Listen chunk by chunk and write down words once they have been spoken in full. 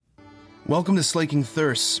Welcome to Slaking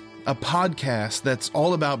Thirsts, a podcast that's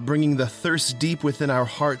all about bringing the thirst deep within our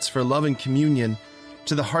hearts for love and communion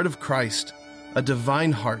to the heart of Christ, a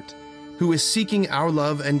divine heart, who is seeking our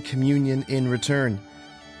love and communion in return.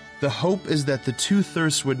 The hope is that the two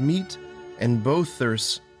thirsts would meet and both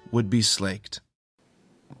thirsts would be slaked.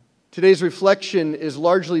 Today's reflection is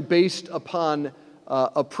largely based upon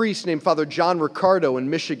a priest named Father John Riccardo in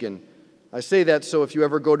Michigan. I say that so if you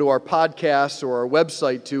ever go to our podcast or our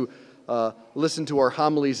website to listen to our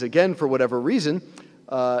homilies again for whatever reason,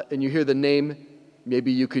 and you hear the name,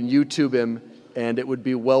 maybe you can YouTube him, and it would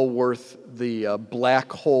be well worth the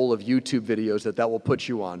black hole of YouTube videos that will put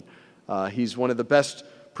you on. He's one of the best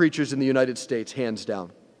preachers in the United States, hands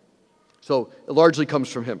down. So it largely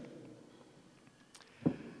comes from him.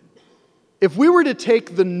 If we were to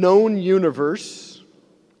take the known universe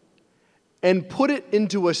and put it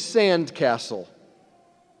into a sand castle,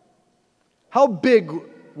 how big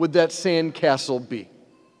would that sand castle be?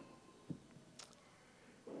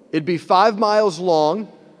 It'd be 5 miles long,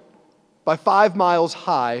 by 5 miles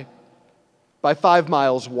high, by 5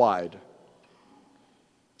 miles wide.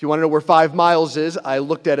 If you want to know where 5 miles is, I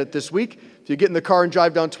looked at it this week. If you get in the car and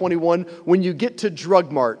drive down 21, when you get to Drug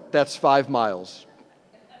Mart, that's 5 miles.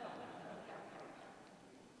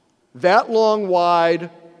 That long wide,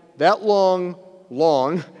 that long,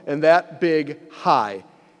 and that big high.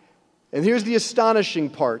 And here's the astonishing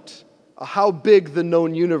part, how big the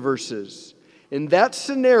known universe is. In that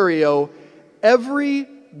scenario, every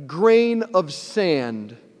grain of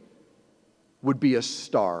sand would be a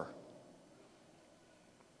star.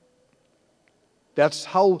 That's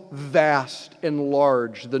how vast and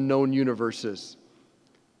large the known universe is.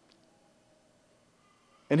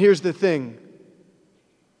 And here's the thing,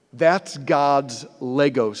 that's God's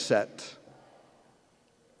Lego set.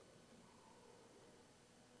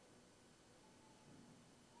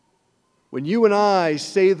 When you and I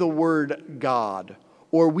say the word God,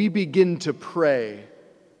 or we begin to pray,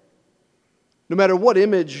 no matter what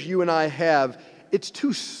image you and I have, it's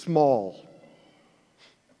too small.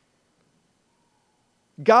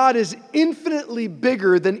 God is infinitely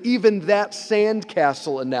bigger than even that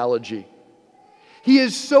sandcastle analogy. He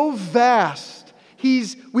is so vast.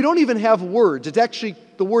 We don't even have words. It's actually,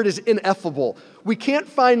 the word is ineffable. We can't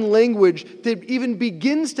find language that even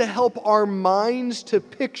begins to help our minds to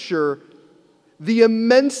picture the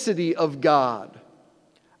immensity of God.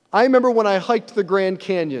 I remember when I hiked the Grand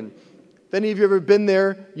Canyon. If any of you have ever been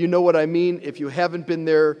there, you know what I mean. If you haven't been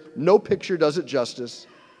there, no picture does it justice.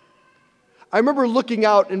 I remember looking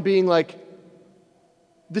out and being like,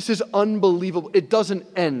 this is unbelievable. It doesn't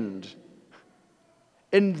end.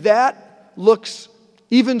 And that looks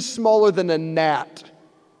even smaller than a gnat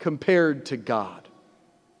compared to God.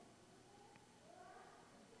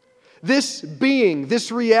 This being,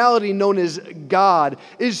 this reality known as God,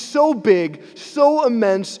 is so big, so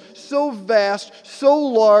immense, so vast, so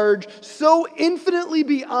large, so infinitely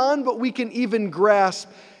beyond what we can even grasp.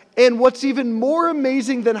 And what's even more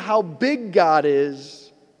amazing than how big God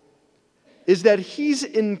is that He's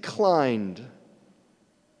inclined,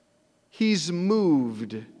 He's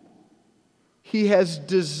moved, He has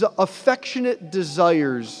affectionate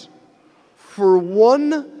desires for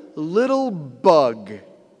one little bug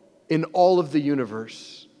in all of the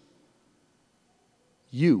universe.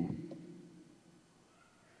 You.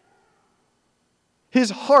 His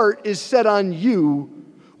heart is set on you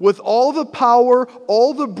with all the power,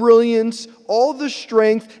 all the brilliance, all the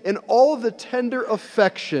strength, and all the tender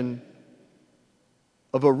affection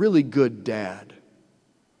of a really good dad.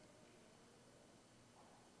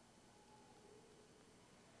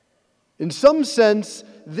 In some sense,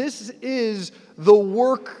 this is the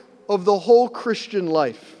work of the whole Christian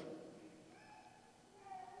life.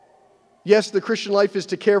 Yes, the Christian life is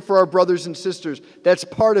to care for our brothers and sisters. That's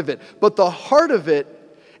part of it. But the heart of it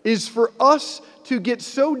is for us to get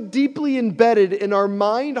so deeply embedded in our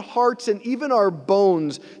mind, hearts, and even our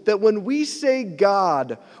bones that when we say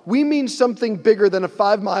God, we mean something bigger than a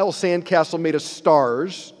 5-mile sandcastle made of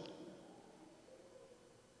stars.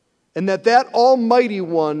 And that Almighty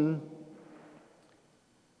One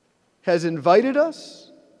has invited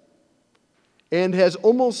us and has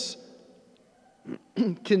almost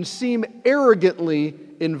can seem arrogantly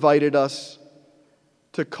invited us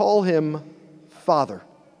to call Him Father.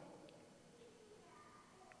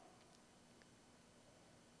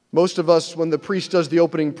 Most of us, when the priest does the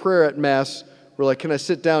opening prayer at Mass, we're like, can I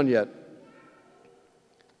sit down yet?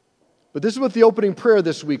 But this is what the opening prayer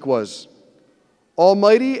this week was.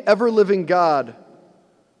 Almighty, ever-living God,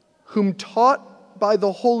 whom taught by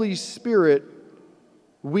the Holy Spirit,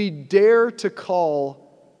 we dare to call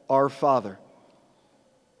our Father.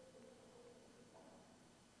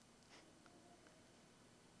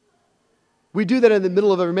 We do that in the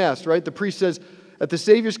middle of every Mass, right? The priest says, at the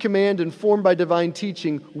Savior's command, informed by divine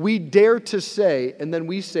teaching, we dare to say, and then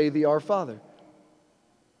we say the Our Father.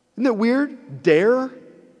 Isn't that weird? Dare?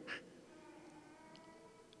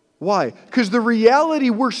 Why? Because the reality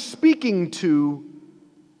we're speaking to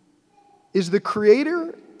is the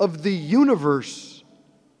creator of the universe,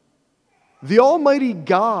 the Almighty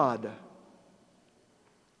God.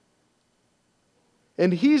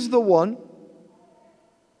 And He's the one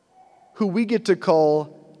who we get to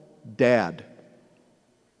call Dad.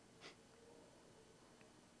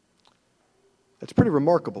 That's pretty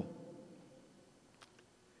remarkable.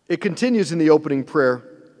 It continues in the opening prayer.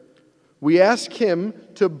 We ask Him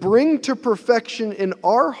to bring to perfection in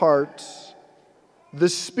our hearts the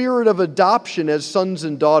spirit of adoption as sons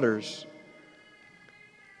and daughters.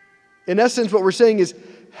 In essence, what we're saying is,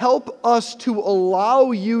 help us to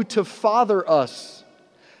allow you to father us.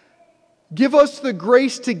 Give us the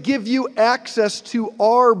grace to give you access to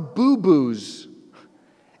our boo-boos,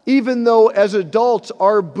 even though as adults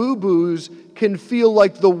our boo-boos can feel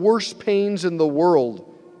like the worst pains in the world.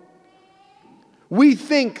 We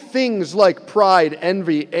think things like pride,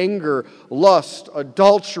 envy, anger, lust,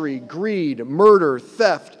 adultery, greed, murder,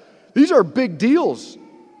 theft, these are big deals.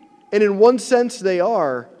 And in one sense they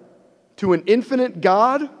are. To an infinite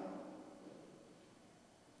God,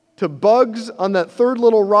 to bugs on that third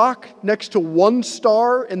little rock next to one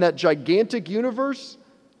star in that gigantic universe,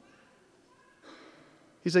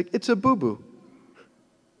 He's like, it's a boo-boo.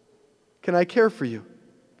 Can I care for you?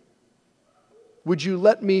 Would you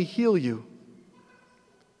let me heal you?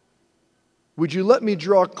 Would you let me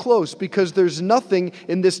draw close? Because there's nothing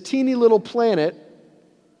in this teeny little planet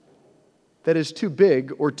that is too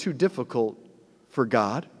big or too difficult for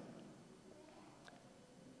God.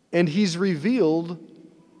 And He's revealed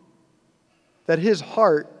that His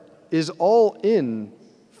heart is all in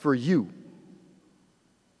for you.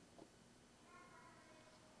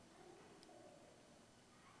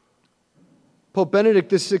 Pope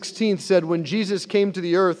Benedict XVI said, when Jesus came to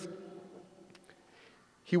the earth,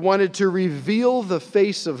 He wanted to reveal the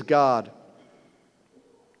face of God.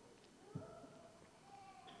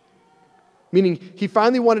 Meaning, He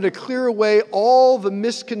finally wanted to clear away all the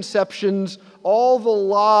misconceptions, all the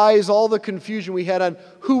lies, all the confusion we had on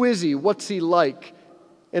who is He, what's He like.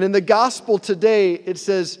 And in the gospel today, it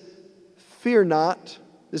says, fear not.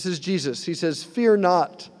 This is Jesus. He says, fear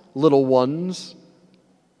not, little ones.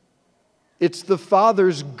 It's the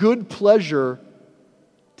Father's good pleasure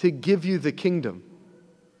to give you the kingdom.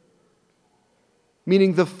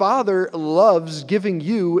 Meaning the Father loves giving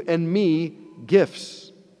you and me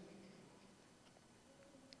gifts.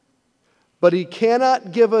 But He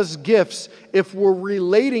cannot give us gifts if we're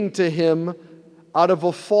relating to Him out of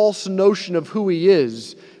a false notion of who He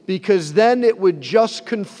is, because then it would just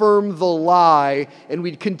confirm the lie and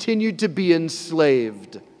we'd continue to be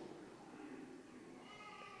enslaved.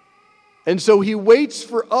 And so He waits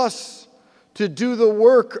for us to do the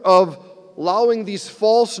work of allowing these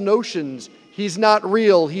false notions. He's not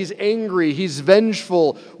real. He's angry. He's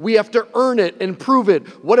vengeful. We have to earn it and prove it.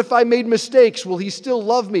 What if I made mistakes? Will He still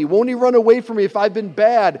love me? Won't He run away from me if I've been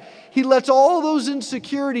bad? He lets all those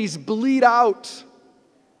insecurities bleed out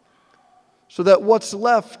so that what's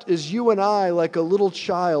left is you and I, like a little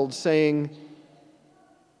child, saying,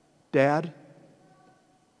 Dad,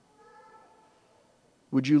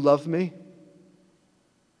 would you love me?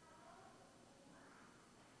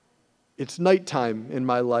 It's nighttime in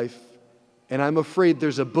my life, and I'm afraid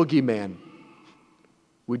there's a boogeyman.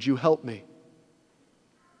 Would you help me?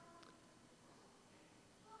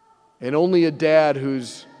 And only a dad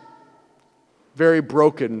who's very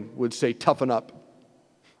broken would say, toughen up.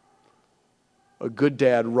 A good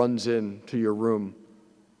dad runs into your room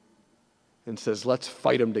and says, let's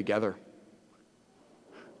fight him together.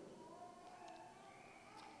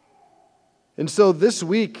 And so this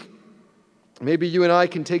week, maybe you and I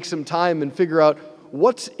can take some time and figure out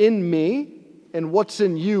what's in me and what's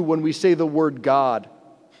in you when we say the word God.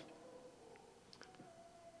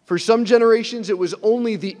 For some generations, it was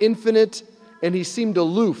only the infinite, and He seemed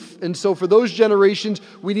aloof. And so for those generations,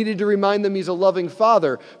 we needed to remind them He's a loving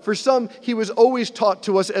Father. For some, He was always taught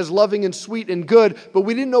to us as loving and sweet and good, but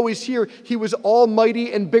we didn't always hear He was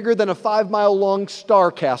almighty and bigger than a 5-mile-long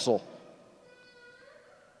star castle.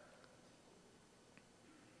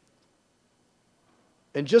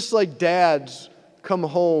 And just like dads come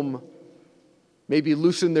home, maybe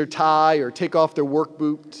loosen their tie or take off their work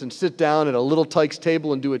boots and sit down at a little Tykes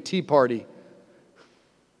table and do a tea party,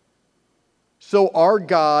 so our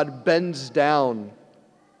God bends down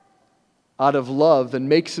out of love and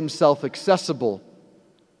makes Himself accessible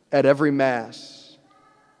at every Mass,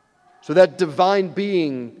 so So that divine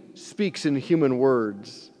being speaks in human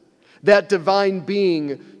words. That divine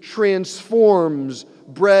being transforms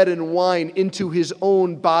bread and wine into his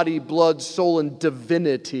own body, blood, soul, and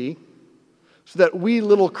divinity, so that we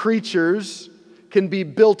little creatures can be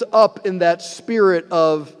built up in that spirit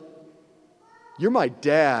of, you're my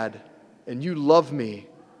dad and you love me,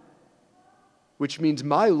 which means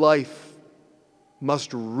my life must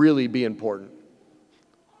really be important.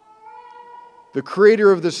 The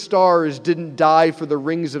creator of the stars didn't die for the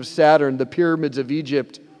rings of Saturn, the pyramids of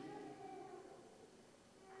Egypt,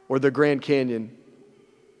 or the Grand Canyon.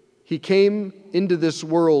 He came into this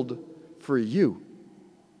world for you,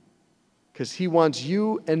 because he wants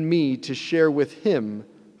you and me to share with him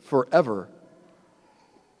forever.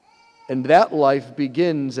 And that life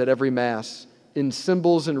begins at every Mass in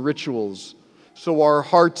symbols and rituals, so our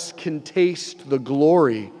hearts can taste the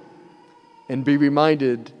glory and be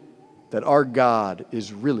reminded that our God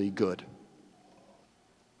is really good.